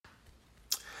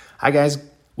Hi guys,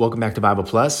 welcome back to Bible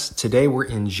Plus. Today we're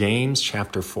in James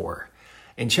chapter 4.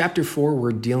 In chapter 4,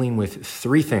 we're dealing with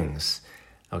three things.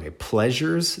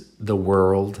 Pleasures, the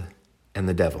world, and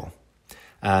the devil.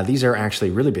 These are actually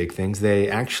really big things. They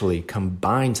actually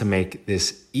combine to make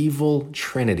this evil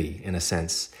trinity, in a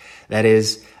sense. That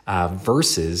is,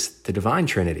 versus the divine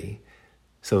trinity.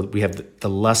 So we have the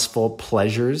lustful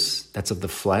pleasures, that's of the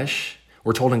flesh.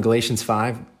 We're told in Galatians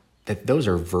 5 that those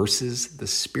are versus the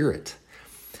spirit.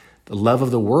 The love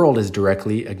of the world is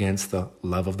directly against the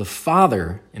love of the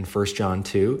Father in 1 John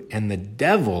 2, and the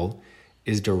devil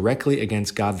is directly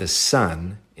against God the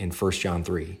Son in 1 John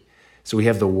 3. So we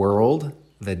have the world,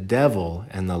 the devil,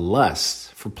 and the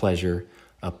lust for pleasure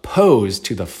opposed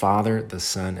to the Father, the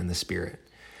Son, and the Spirit.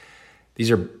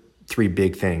 These are three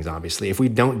big things, obviously. If we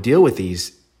don't deal with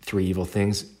these three evil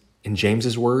things, in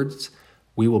James's words,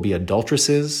 we will be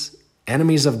adulteresses,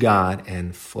 enemies of God,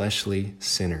 and fleshly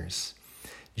sinners.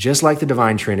 Just like the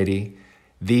divine trinity,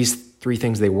 these three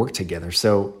things, they work together.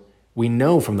 So we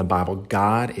know from the Bible,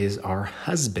 God is our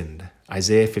husband.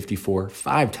 Isaiah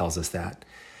 54:5 tells us that.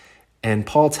 And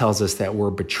Paul tells us that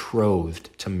we're betrothed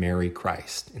to marry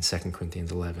Christ in 2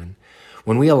 Corinthians 11.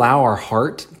 When we allow our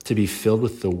heart to be filled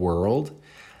with the world,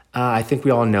 I think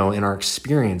we all know in our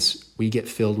experience, we get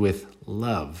filled with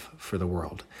love for the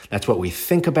world. That's what we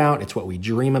think about. It's what we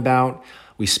dream about.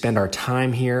 We spend our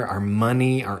time here, our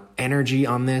money, our energy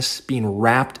on this, being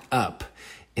wrapped up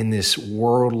in this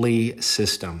worldly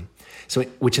system. So,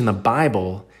 which in the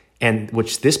Bible, and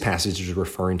which this passage is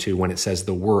referring to when it says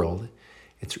the world,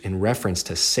 it's in reference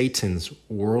to Satan's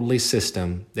worldly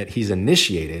system that he's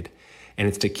initiated, and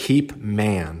it's to keep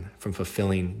man from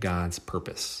fulfilling God's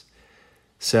purpose.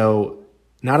 So,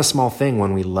 not a small thing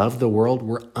when we love the world,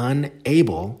 we're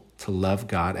unable to love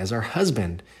God as our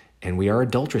husband, and we are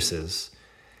adulteresses.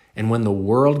 And when the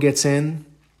world gets in,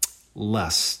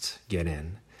 lust get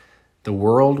in. The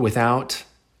world without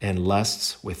and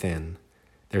lusts within.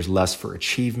 There's lust for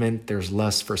achievement. There's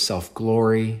lust for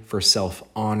self-glory, for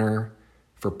self-honor,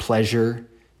 for pleasure,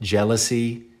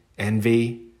 jealousy,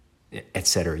 envy,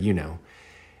 etc. You know.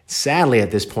 Sadly,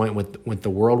 at this point, with the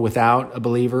world without a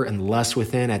believer and lust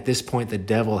within, at this point, the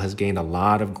devil has gained a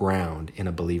lot of ground in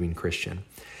a believing Christian.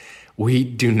 We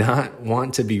do not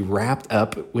want to be wrapped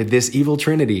up with this evil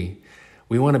trinity.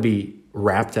 We want to be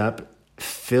wrapped up,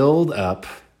 filled up,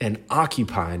 and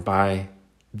occupied by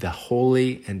the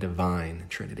holy and divine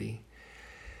trinity.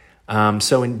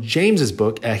 So in James's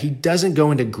book, he doesn't go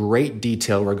into great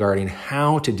detail regarding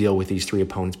how to deal with these three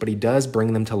opponents, but he does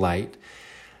bring them to light.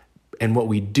 And what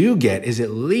we do get is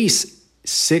at least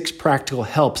 6 practical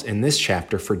helps in this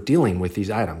chapter for dealing with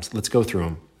these items. Let's go through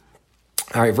them.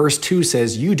 All right, verse 2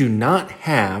 says, "You do not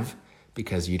have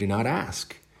because you do not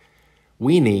ask."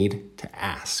 We need to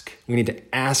ask. We need to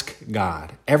ask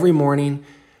God. Every morning,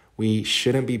 we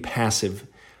shouldn't be passive,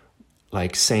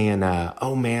 like saying,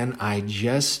 oh man, I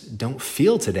just don't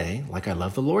feel today like I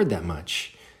love the Lord that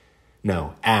much.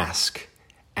 No, ask,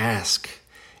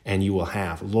 and you will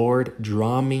have. Lord,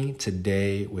 draw me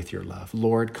today with your love.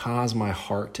 Lord, cause my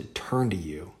heart to turn to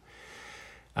you.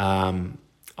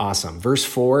 Awesome. Verse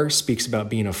 4 speaks about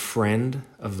being a friend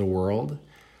of the world.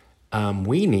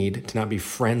 We need to not be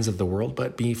friends of the world,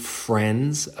 but be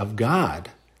friends of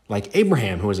God. Like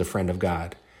Abraham, who was a friend of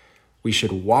God. We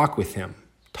should walk with him,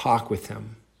 talk with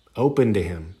him, open to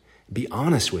him, be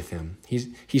honest with him.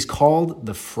 He's called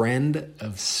the friend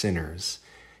of sinners.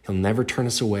 He'll never turn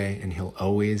us away, and he'll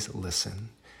always listen.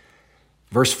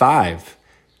 Verse 5,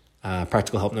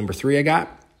 practical help number 3 I got,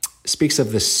 speaks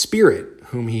of the Spirit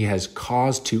whom he has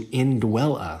caused to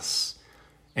indwell us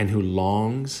and who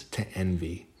longs to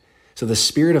envy. So the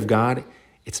Spirit of God,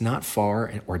 it's not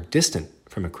far or distant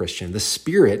from a Christian. The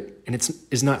Spirit, and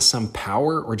is not some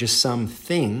power or just some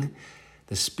thing.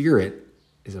 The Spirit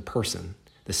is a person.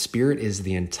 The Spirit is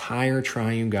the entire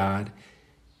triune God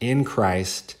in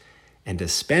Christ and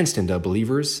dispensed into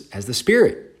believers as the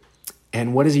Spirit.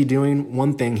 And what is he doing?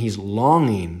 One thing, he's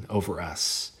longing over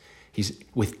us. He's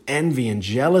with envy and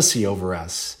jealousy over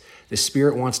us. The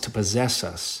Spirit wants to possess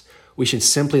us. We should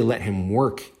simply let him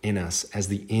work in us as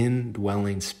the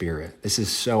indwelling Spirit. This is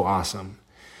so awesome.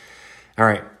 All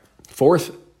right,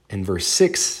 4th, in verse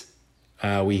 6,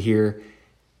 we hear,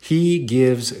 he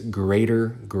gives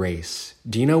greater grace.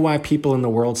 Do you know why people in the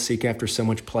world seek after so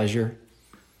much pleasure?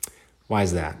 Why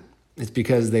is that? It's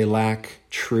because they lack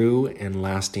true and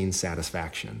lasting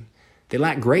satisfaction. They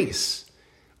lack grace.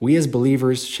 We as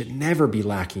believers should never be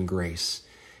lacking grace.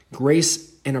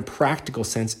 Grace, in a practical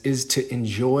sense, is to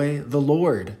enjoy the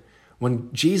Lord.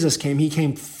 When Jesus came, he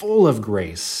came full of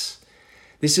grace.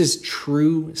 This is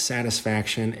true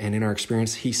satisfaction, and in our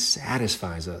experience, he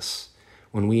satisfies us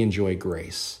when we enjoy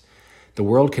grace. The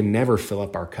world can never fill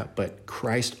up our cup, but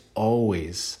Christ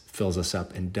always fills us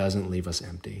up and doesn't leave us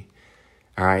empty.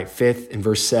 All right, fifth, in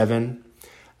verse 7,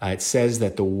 it says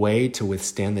that the way to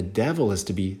withstand the devil is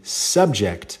to be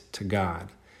subject to God.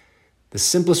 The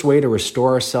simplest way to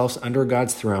restore ourselves under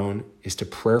God's throne is to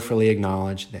prayerfully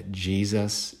acknowledge that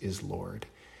Jesus is Lord.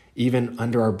 Even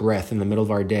under our breath in the middle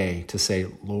of our day, to say,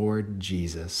 Lord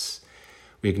Jesus.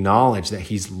 We acknowledge that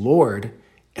he's Lord,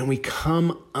 and we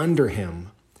come under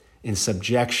him in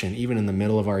subjection, even in the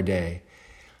middle of our day.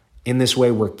 In this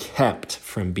way, we're kept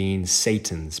from being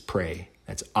Satan's prey.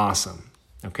 That's awesome,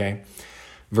 okay?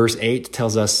 Verse 8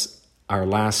 tells us our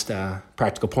last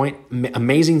practical point.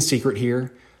 Amazing secret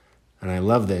here, and I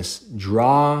love this.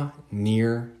 Draw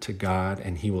near to God,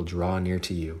 and he will draw near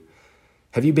to you.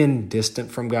 Have you been distant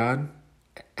from God?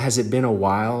 Has it been a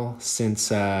while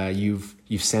since you've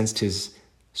sensed his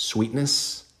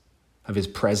sweetness of his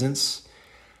presence?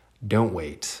 Don't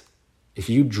wait. If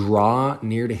you draw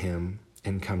near to him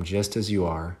and come just as you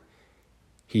are,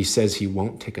 he says he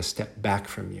won't take a step back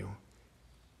from you.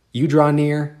 You draw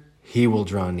near, he will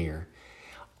draw near.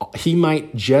 He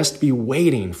might just be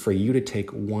waiting for you to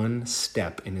take one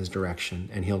step in his direction,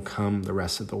 and he'll come the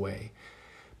rest of the way.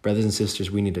 Brothers and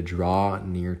sisters, we need to draw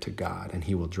near to God, and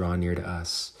he will draw near to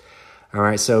us. All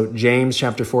right, so James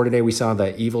chapter 4 today, we saw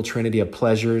the evil trinity of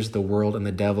pleasures, the world, and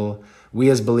the devil. We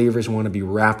as believers want to be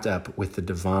wrapped up with the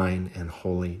divine and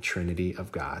holy Trinity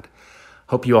of God.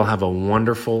 Hope you all have a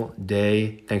wonderful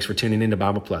day. Thanks for tuning in to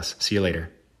Bible Plus. See you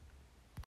later.